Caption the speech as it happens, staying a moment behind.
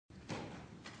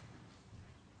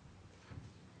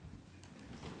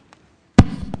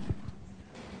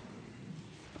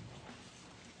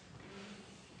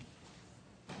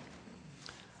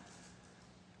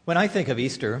When I think of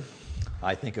Easter,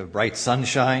 I think of bright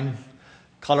sunshine,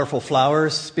 colorful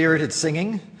flowers, spirited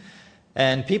singing,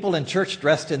 and people in church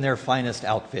dressed in their finest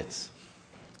outfits.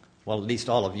 Well, at least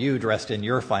all of you dressed in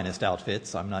your finest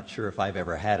outfits. I'm not sure if I've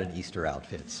ever had an Easter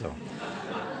outfit, so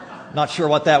not sure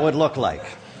what that would look like.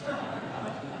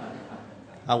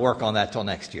 I'll work on that till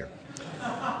next year.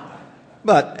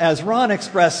 But as Ron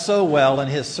expressed so well in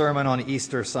his sermon on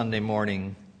Easter Sunday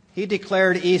morning, he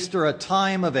declared Easter a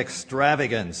time of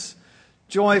extravagance,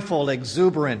 joyful,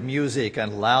 exuberant music,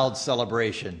 and loud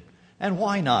celebration. And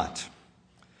why not?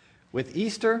 With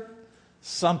Easter,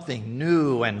 something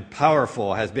new and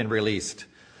powerful has been released.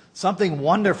 Something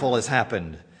wonderful has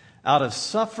happened. Out of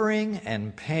suffering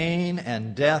and pain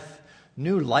and death,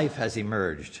 new life has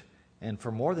emerged. And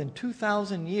for more than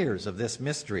 2,000 years of this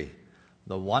mystery,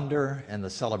 the wonder and the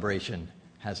celebration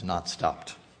has not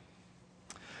stopped.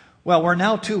 Well, we're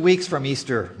now 2 weeks from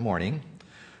Easter morning,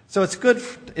 so it's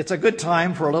a good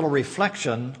time for a little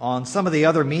reflection on some of the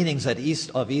other meanings of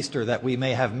Easter that we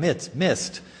may have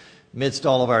missed amidst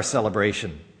all of our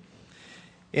celebration.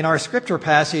 In our scripture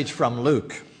passage from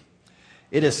Luke,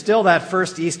 it is still that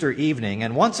first Easter evening,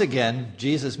 and once again,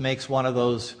 Jesus makes one of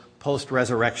those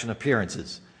post-resurrection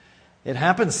appearances. It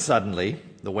happens suddenly,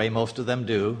 the way most of them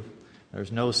do.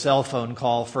 There's no cell phone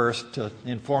call first to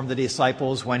inform the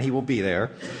disciples when he will be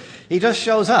there. He just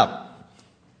shows up.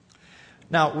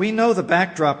 Now, we know the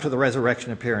backdrop to the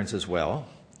resurrection appearance as well.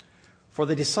 For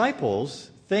the disciples,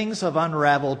 things have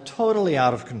unraveled totally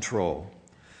out of control.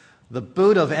 The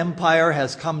boot of empire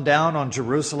has come down on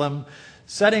Jerusalem,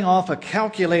 setting off a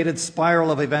calculated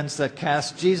spiral of events that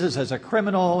cast Jesus as a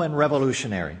criminal and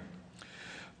revolutionary.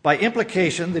 By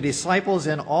implication, the disciples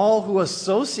and all who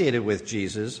associated with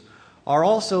Jesus are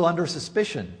also under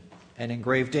suspicion and in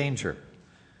grave danger.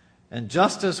 And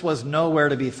justice was nowhere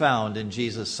to be found in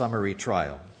Jesus' summary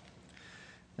trial.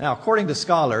 Now, according to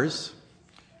scholars,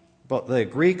 both the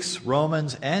Greeks,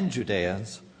 Romans, and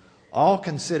Judeans all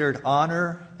considered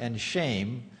honor and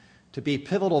shame to be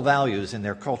pivotal values in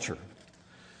their culture.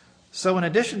 So in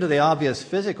addition to the obvious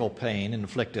physical pain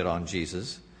inflicted on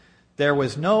Jesus, there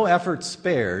was no effort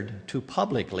spared to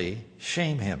publicly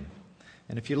shame him.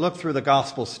 And if you look through the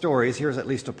gospel stories, here's at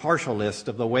least a partial list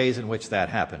of the ways in which that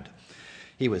happened.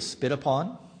 He was spit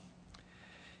upon,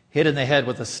 hit in the head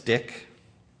with a stick,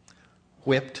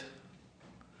 whipped,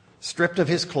 stripped of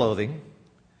his clothing,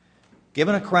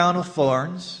 given a crown of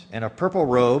thorns and a purple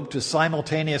robe to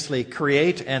simultaneously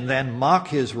create and then mock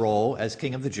his role as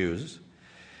King of the Jews.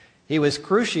 He was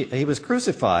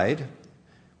crucified,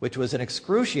 which was an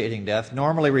excruciating death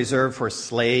normally reserved for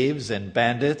slaves and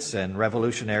bandits and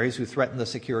revolutionaries who threatened the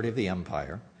security of the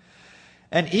empire.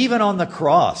 And even on the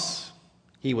cross,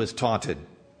 he was taunted.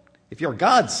 If you're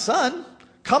God's son,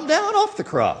 come down off the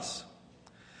cross.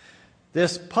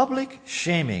 This public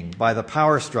shaming by the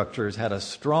power structures had a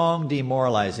strong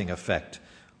demoralizing effect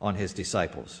on his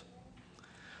disciples.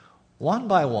 One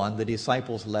by one, the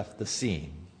disciples left the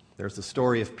scene. There's the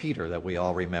story of Peter that we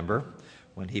all remember,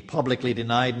 when he publicly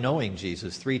denied knowing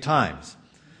Jesus 3 times.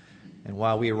 And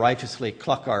while we righteously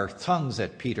cluck our tongues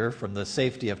at Peter from the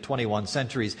safety of 21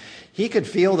 centuries, he could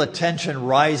feel the tension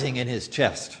rising in his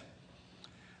chest.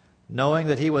 Knowing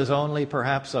that he was only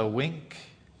perhaps a wink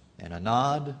and a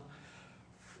nod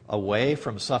away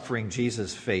from suffering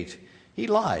Jesus' fate, he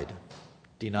lied,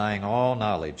 denying all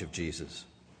knowledge of Jesus.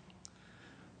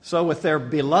 So with their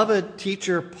beloved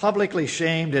teacher publicly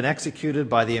shamed and executed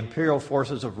by the imperial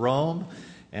forces of Rome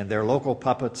and their local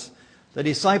puppets, the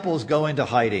disciples go into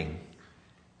hiding,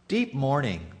 deep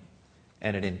mourning,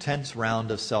 and an intense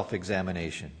round of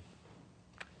self-examination.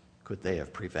 Could they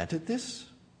have prevented this?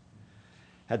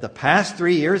 Had the past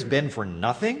 3 years been for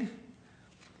nothing?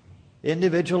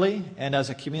 Individually and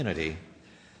as a community,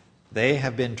 they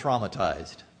have been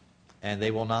traumatized, and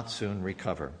they will not soon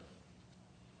recover.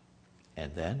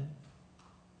 And then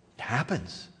it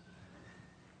happens.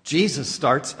 Jesus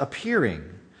starts appearing.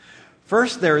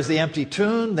 First there is the empty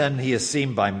tomb, then he is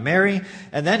seen by Mary,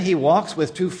 and then he walks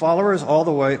with 2 followers all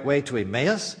the way to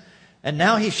Emmaus, and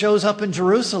now he shows up in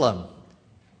Jerusalem.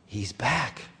 He's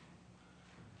back.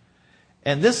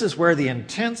 And this is where the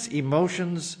intense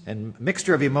emotions and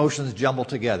mixture of emotions jumble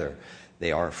together.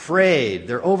 They are afraid,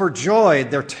 they're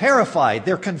overjoyed, they're terrified,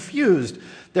 they're confused,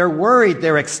 they're worried,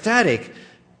 they're ecstatic,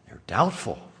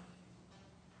 doubtful.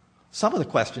 Some of the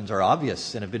questions are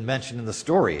obvious and have been mentioned in the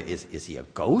story. Is he a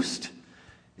ghost?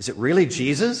 Is it really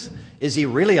Jesus? Is he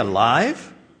really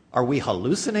alive? Are we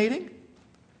hallucinating?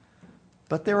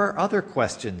 But there are other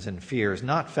questions and fears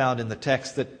not found in the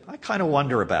text that I kind of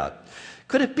wonder about.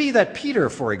 Could it be that Peter,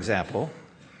 for example,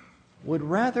 would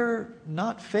rather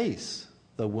not face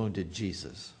the wounded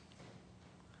Jesus?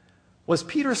 Was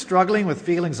Peter struggling with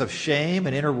feelings of shame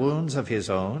and inner wounds of his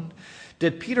own?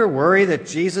 Did Peter worry that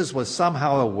Jesus was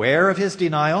somehow aware of his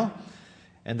denial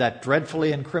and that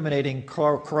dreadfully incriminating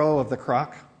crow of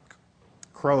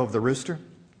the rooster?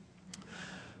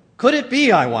 Could it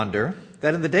be, I wonder,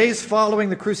 that in the days following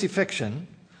the crucifixion,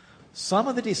 some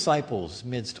of the disciples,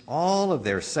 amidst all of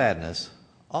their sadness,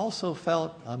 also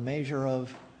felt a measure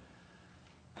of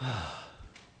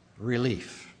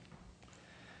relief?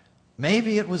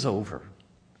 Maybe it was over.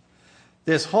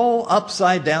 This whole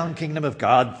upside-down kingdom of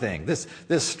God thing, this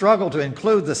struggle to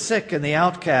include the sick and the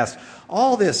outcast,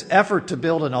 all this effort to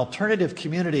build an alternative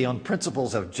community on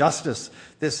principles of justice,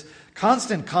 this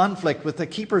constant conflict with the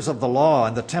keepers of the law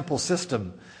and the temple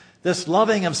system, this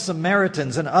loving of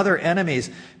Samaritans and other enemies,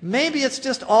 maybe it's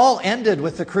just all ended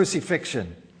with the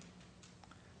crucifixion.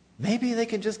 Maybe they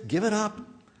can just give it up,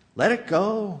 let it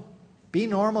go, be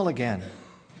normal again.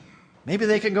 Maybe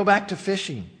they can go back to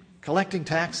fishing, collecting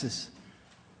taxes.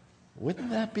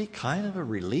 Wouldn't that be kind of a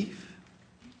relief?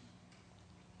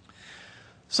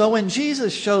 So when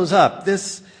Jesus shows up,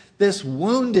 this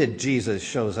wounded Jesus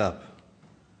shows up,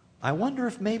 I wonder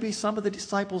if maybe some of the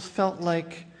disciples felt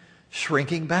like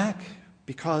shrinking back,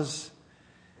 because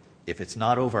if it's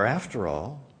not over after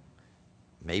all,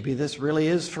 maybe this really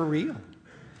is for real.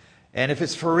 And if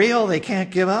it's for real, they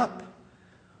can't give up.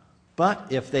 But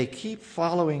if they keep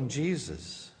following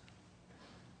Jesus,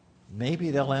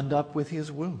 maybe they'll end up with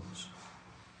his wounds.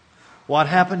 What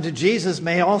happened to Jesus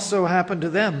may also happen to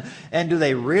them. And do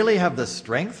they really have the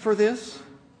strength for this?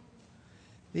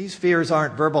 These fears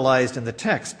aren't verbalized in the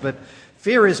text, but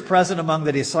fear is present among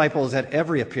the disciples at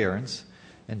every appearance.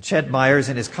 And Ched Myers,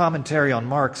 in his commentary on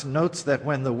Mark's, notes that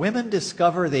when the women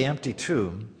discover the empty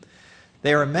tomb,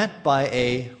 they are met by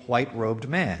a white-robed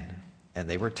man, and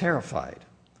they were terrified.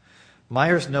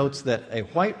 Myers notes that a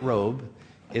white robe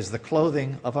is the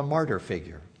clothing of a martyr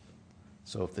figure.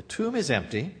 So if the tomb is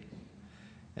empty,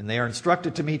 and they are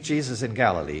instructed to meet Jesus in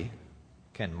Galilee,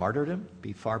 can martyrdom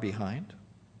be far behind?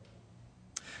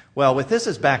 Well, with this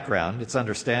as background, it's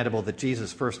understandable that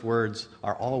Jesus' first words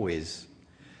are always,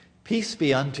 "Peace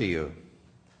be unto you."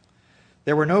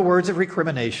 There were no words of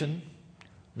recrimination,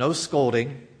 no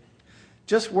scolding,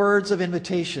 just words of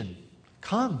invitation.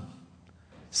 Come,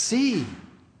 see,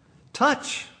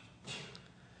 touch.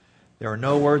 There are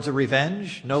no words of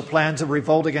revenge, no plans of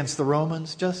revolt against the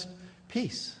Romans, just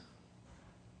peace.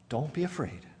 Don't be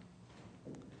afraid.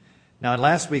 Now, in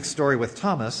last week's story with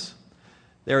Thomas,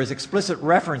 there is explicit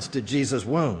reference to Jesus'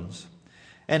 wounds.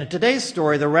 And in today's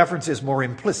story, the reference is more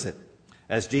implicit,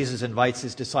 as Jesus invites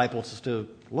his disciples to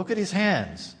look at his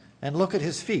hands and look at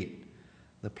his feet,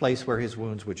 the place where his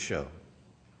wounds would show.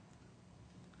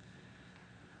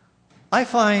 I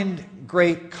find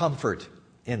great comfort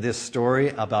in this story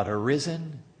about a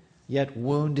risen yet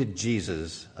wounded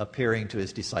Jesus appearing to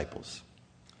his disciples.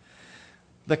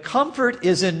 The comfort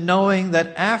is in knowing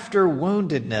that after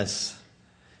woundedness,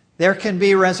 there can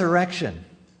be resurrection.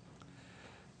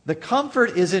 The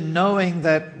comfort is in knowing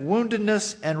that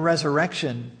woundedness and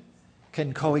resurrection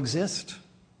can coexist.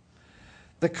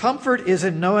 The comfort is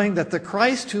in knowing that the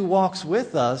Christ who walks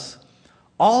with us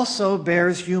also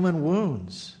bears human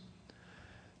wounds.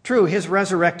 True, his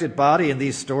resurrected body in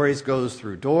these stories goes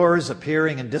through doors,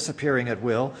 appearing and disappearing at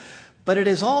will, but it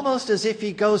is almost as if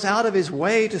he goes out of his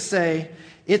way to say,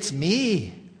 "It's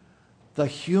me, the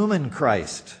human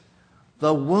Christ,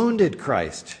 the wounded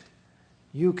Christ.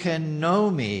 You can know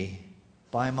me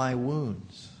by my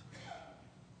wounds."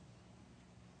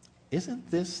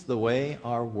 Isn't this the way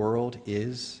our world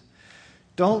is?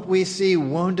 Don't we see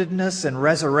woundedness and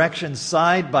resurrection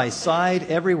side by side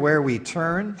everywhere we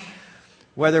turn?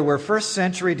 Whether we're first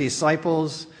century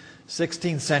disciples,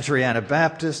 16th century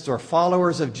Anabaptists, or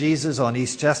followers of Jesus on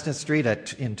East Chestnut Street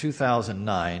in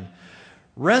 2009,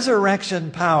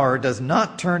 resurrection power does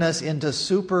not turn us into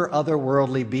super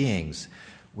otherworldly beings.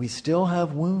 We still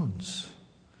have wounds.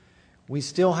 We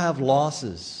still have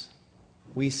losses.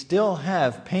 We still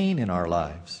have pain in our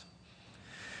lives.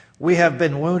 We have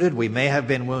been wounded. We may have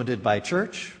been wounded by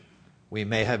church. We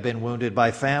may have been wounded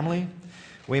by family.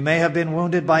 We may have been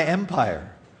wounded by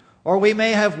empire. Or we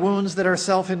may have wounds that are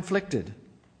self-inflicted.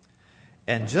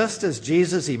 And just as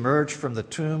Jesus emerged from the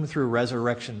tomb through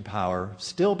resurrection power,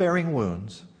 still bearing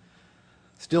wounds,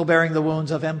 still bearing the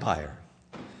wounds of empire,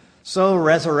 so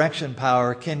resurrection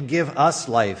power can give us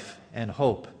life and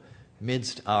hope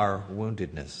midst our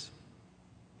woundedness.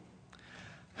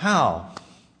 How?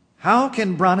 How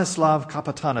can Branislav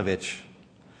Kapatanovich,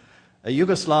 a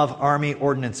Yugoslav army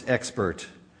ordnance expert,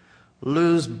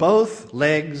 lose both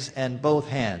legs and both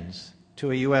hands to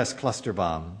a U.S. cluster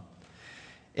bomb,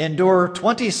 endure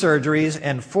 20 surgeries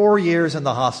and 4 years in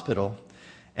the hospital,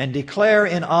 and declare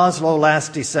in Oslo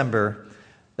last December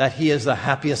that he is the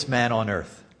happiest man on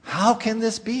earth. How can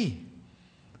this be?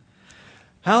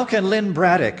 How can Lynn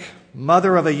Braddock,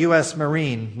 mother of a U.S.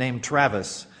 Marine named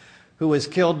Travis, who was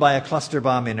killed by a cluster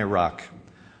bomb in Iraq,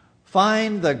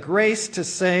 find the grace to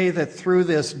say that through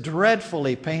this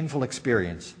dreadfully painful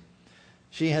experience,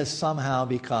 she has somehow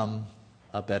become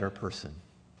a better person?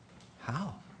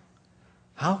 How?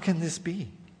 How can this be?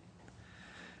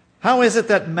 How is it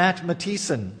that Matt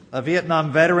Mathieson, a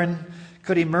Vietnam veteran,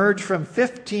 could emerge from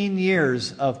 15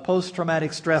 years of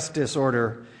post-traumatic stress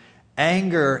disorder,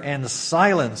 anger, and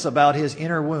silence about his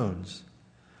inner wounds,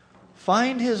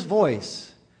 find his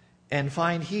voice and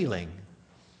find healing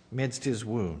amidst his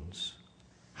wounds?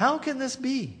 How can this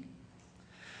be?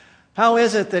 How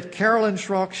is it that Carolyn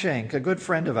Schrock-Schenk, a good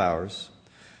friend of ours,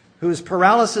 whose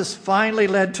paralysis finally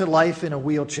led to life in a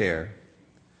wheelchair,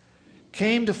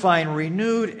 came to find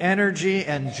renewed energy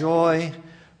and joy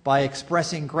by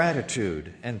expressing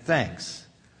gratitude and thanks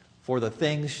for the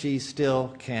things she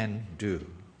still can do?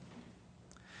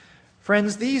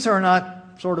 Friends, these are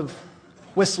not sort of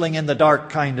whistling in the dark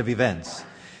kind of events.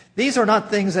 These are not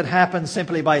things that happen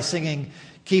simply by singing,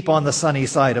 "Keep on the sunny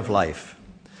side of life."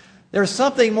 There's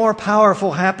something more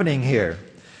powerful happening here.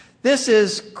 This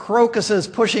is crocuses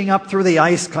pushing up through the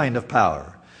ice kind of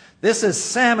power. This is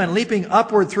salmon leaping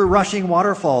upward through rushing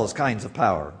waterfalls kinds of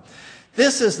power.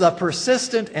 This is the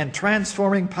persistent and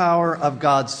transforming power of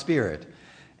God's Spirit.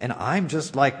 And I'm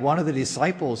just like one of the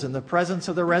disciples in the presence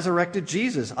of the resurrected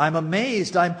Jesus. I'm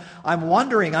amazed, I'm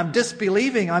wondering, I'm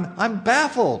disbelieving, I'm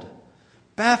baffled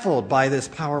by this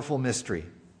powerful mystery.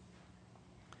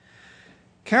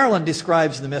 Carolyn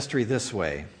describes the mystery this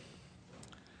way: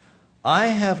 I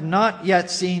have not yet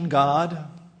seen God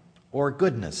or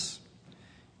goodness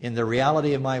in the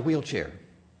reality of my wheelchair,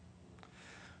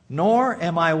 nor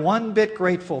am I one bit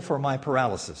grateful for my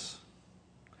paralysis.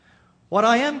 What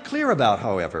I am clear about,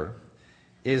 however,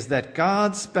 is that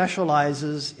God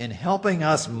specializes in helping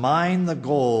us mine the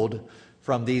gold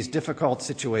from these difficult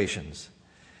situations,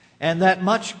 and that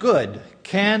much good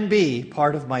can be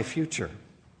part of my future.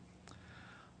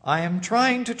 I am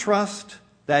trying to trust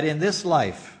that in this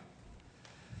life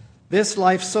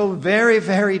so very,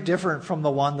 very different from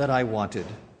the one that I wanted,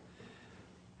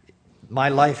 my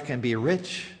life can be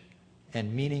rich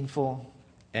and meaningful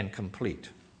and complete.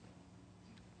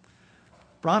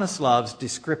 Bronislav's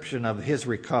description of his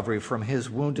recovery from his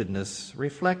woundedness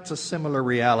reflects a similar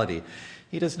reality.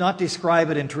 He does not describe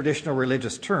it in traditional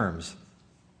religious terms.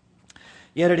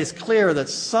 Yet it is clear that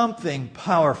something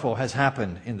powerful has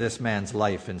happened in this man's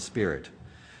life and spirit.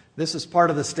 This is part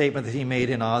of the statement that he made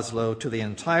in Oslo to the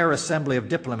entire assembly of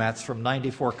diplomats from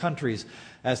 94 countries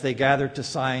as they gathered to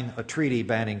sign a treaty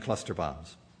banning cluster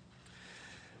bombs.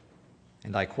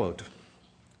 And I quote,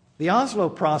 "The Oslo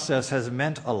process has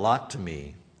meant a lot to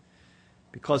me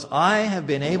because I have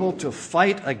been able to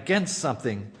fight against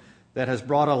something that has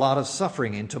brought a lot of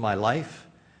suffering into my life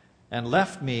and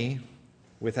left me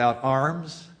without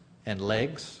arms and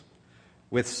legs,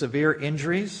 with severe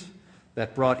injuries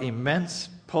that brought immense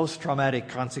post-traumatic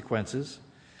consequences,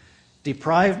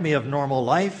 deprived me of normal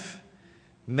life,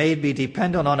 made me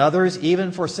dependent on others,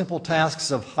 even for simple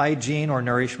tasks of hygiene or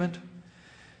nourishment,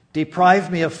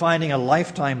 deprived me of finding a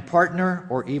lifetime partner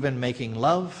or even making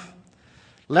love,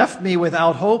 left me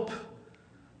without hope,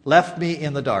 left me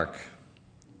in the dark.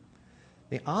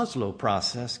 The Oslo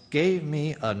process gave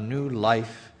me a new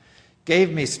life,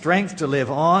 gave me strength to live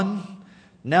on.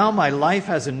 Now my life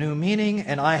has a new meaning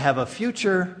and I have a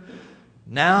future.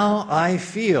 Now I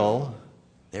feel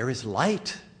there is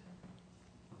light."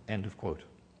 End of quote.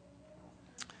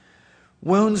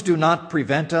 Wounds do not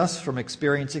prevent us from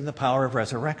experiencing the power of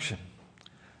resurrection.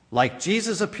 Like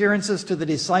Jesus' appearances to the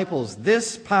disciples,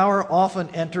 this power often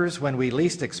enters when we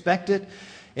least expect it,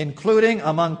 including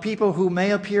among people who may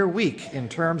appear weak in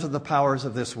terms of the powers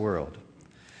of this world.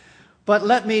 But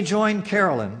let me join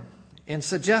Carolyn in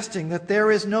suggesting that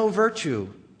there is no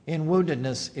virtue in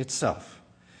woundedness itself.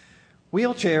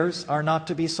 Wheelchairs are not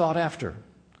to be sought after.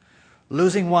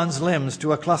 Losing one's limbs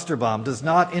to a cluster bomb does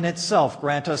not in itself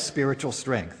grant us spiritual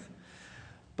strength.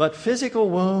 But physical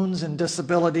wounds and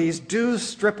disabilities do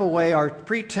strip away our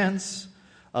pretense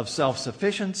of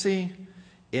self-sufficiency,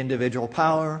 individual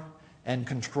power, and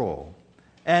control.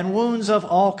 And wounds of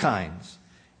all kinds,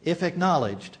 if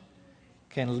acknowledged,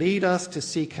 can lead us to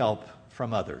seek help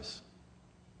from others.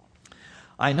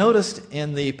 I noticed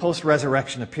in the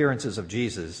post-resurrection appearances of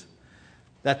Jesus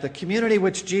that the community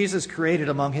which Jesus created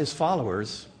among his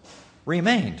followers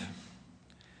remained.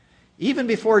 Even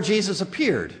before Jesus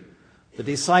appeared, The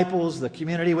disciples, the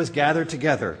community was gathered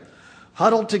together,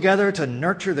 huddled together to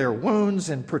nurture their wounds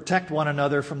and protect one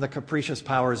another from the capricious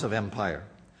powers of empire.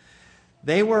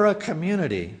 They were a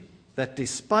community that,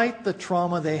 despite the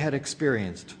trauma they had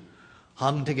experienced,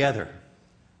 hung together.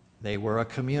 They were a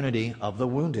community of the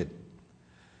wounded.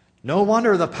 No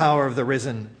wonder the power of the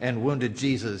risen and wounded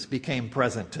Jesus became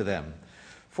present to them,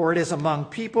 for it is among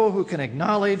people who can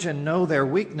acknowledge and know their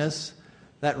weakness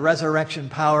that resurrection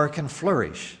power can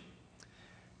flourish.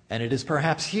 And it is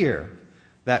perhaps here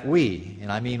that we,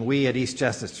 and I mean we at East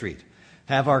Chestnut Street,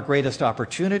 have our greatest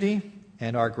opportunity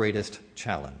and our greatest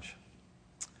challenge.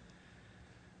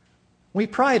 We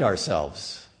pride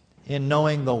ourselves in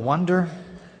knowing the wonder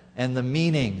and the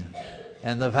meaning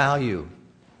and the value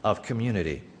of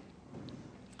community.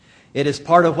 It is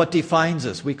part of what defines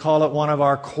us. We call it one of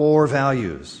our core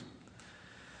values.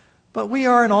 But we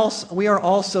are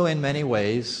also in many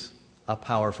ways a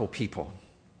powerful people.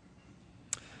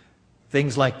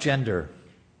 Things like gender,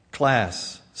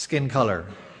 class, skin color,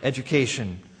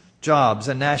 education, jobs,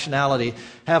 and nationality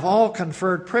have all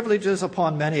conferred privileges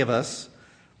upon many of us,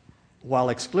 while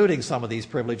excluding some of these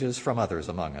privileges from others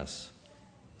among us.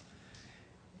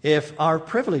 If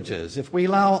we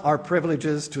allow our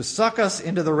privileges to suck us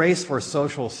into the race for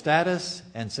social status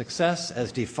and success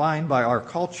as defined by our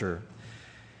culture,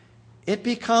 it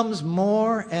becomes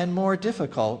more and more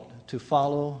difficult to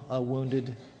follow a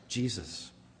wounded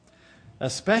Jesus,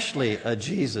 especially a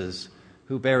Jesus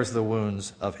who bears the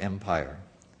wounds of empire.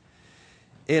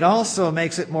 It also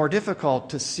makes it more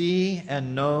difficult to see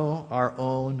and know our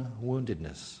own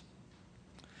woundedness.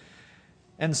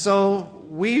 And so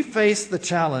we face the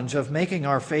challenge of making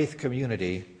our faith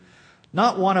community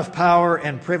not one of power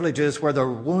and privileges where the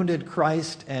wounded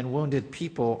Christ and wounded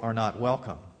people are not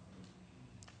welcome.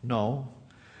 No,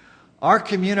 our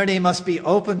community must be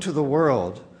open to the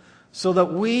world so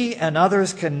that we and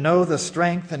others can know the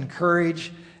strength and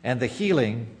courage and the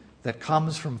healing that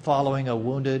comes from following a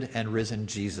wounded and risen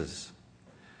Jesus.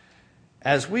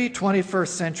 As we 21st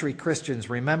century Christians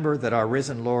remember that our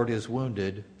risen Lord is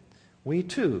wounded, we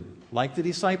too, like the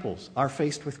disciples, are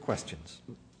faced with questions.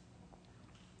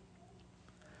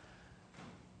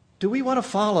 Do we want to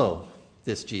follow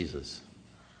this Jesus?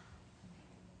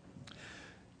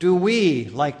 Do we,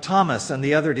 like Thomas and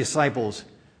the other disciples,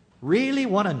 really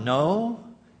want to know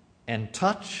and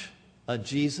touch a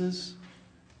Jesus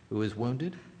who is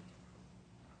wounded?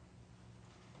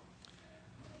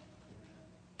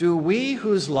 Do we,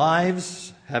 whose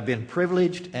lives have been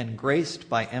privileged and graced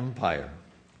by empire,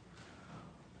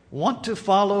 want to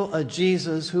follow a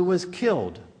Jesus who was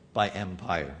killed by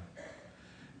empire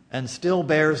and still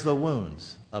bears the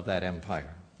wounds of that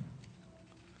empire?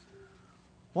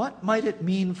 What might it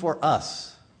mean for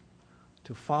us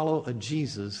to follow a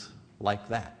Jesus like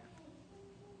that?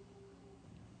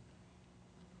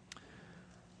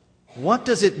 What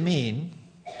does it mean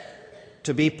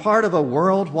to be part of a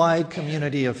worldwide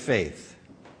community of faith?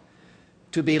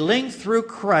 To be linked through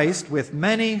Christ with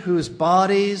many whose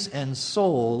bodies and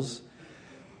souls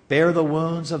bear the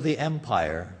wounds of the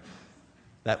empire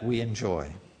that we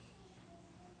enjoy?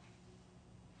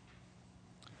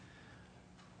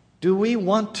 Do we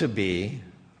want to be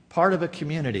part of a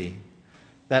community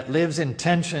that lives in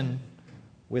tension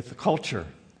with the culture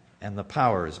and the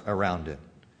powers around it?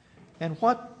 And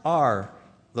what are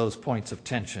those points of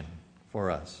tension for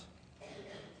us?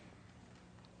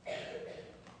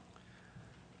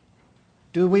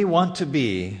 Do we want to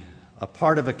be a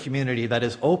part of a community that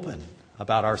is open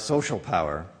about our social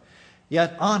power,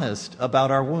 yet honest about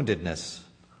our woundedness,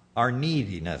 our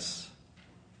neediness?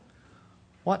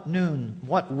 What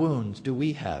wounds do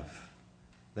we have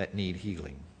that need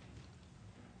healing?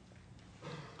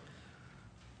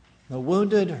 The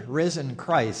wounded, risen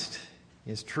Christ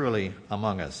is truly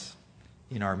among us,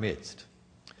 in our midst.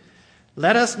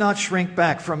 Let us not shrink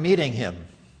back from meeting him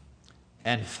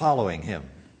and following him.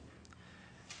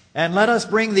 And let us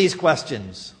bring these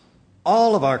questions,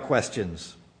 all of our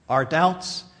questions, our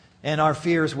doubts, and our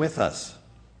fears with us.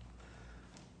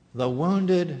 The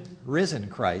wounded, risen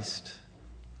Christ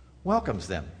welcomes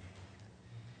them,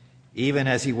 even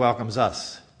as he welcomes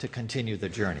us to continue the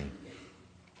journey.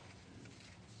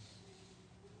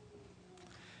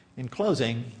 In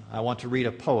closing, I want to read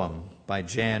a poem by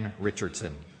Jan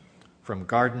Richardson from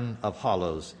Garden of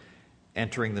Hollows,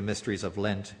 Entering the Mysteries of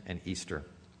Lent and Easter.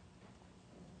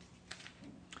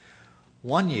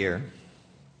 One year,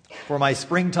 for my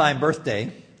springtime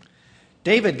birthday,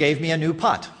 David gave me a new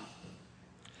pot.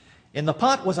 In the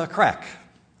pot was a crack,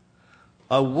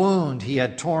 a wound he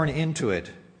had torn into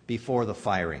it before the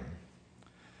firing.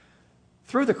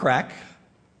 Through the crack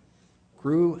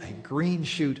grew a green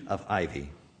shoot of ivy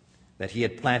that he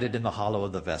had planted in the hollow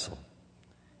of the vessel.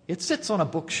 It sits on a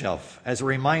bookshelf as a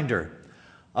reminder,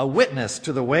 a witness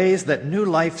to the ways that new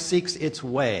life seeks its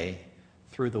way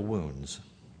through the wounds.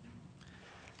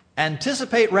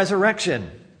 Anticipate resurrection,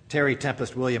 Terry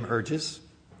Tempest William urges.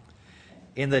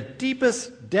 In the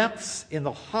deepest depths, in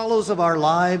the hollows of our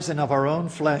lives and of our own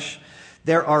flesh,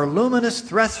 there are luminous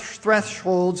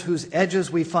thresholds whose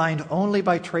edges we find only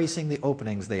by tracing the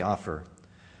openings they offer.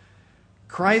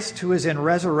 Christ, who is in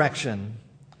resurrection,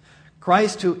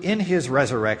 Christ, who in his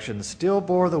resurrection still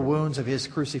bore the wounds of his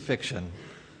crucifixion,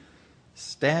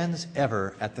 stands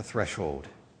ever at the threshold.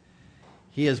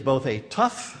 He is both a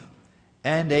tough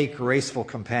and a graceful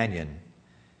companion,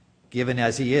 given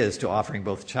as he is to offering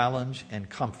both challenge and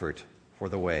comfort for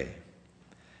the way.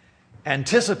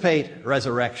 Anticipate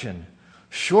resurrection.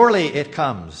 Surely it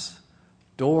comes,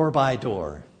 door by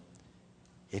door.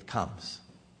 It comes.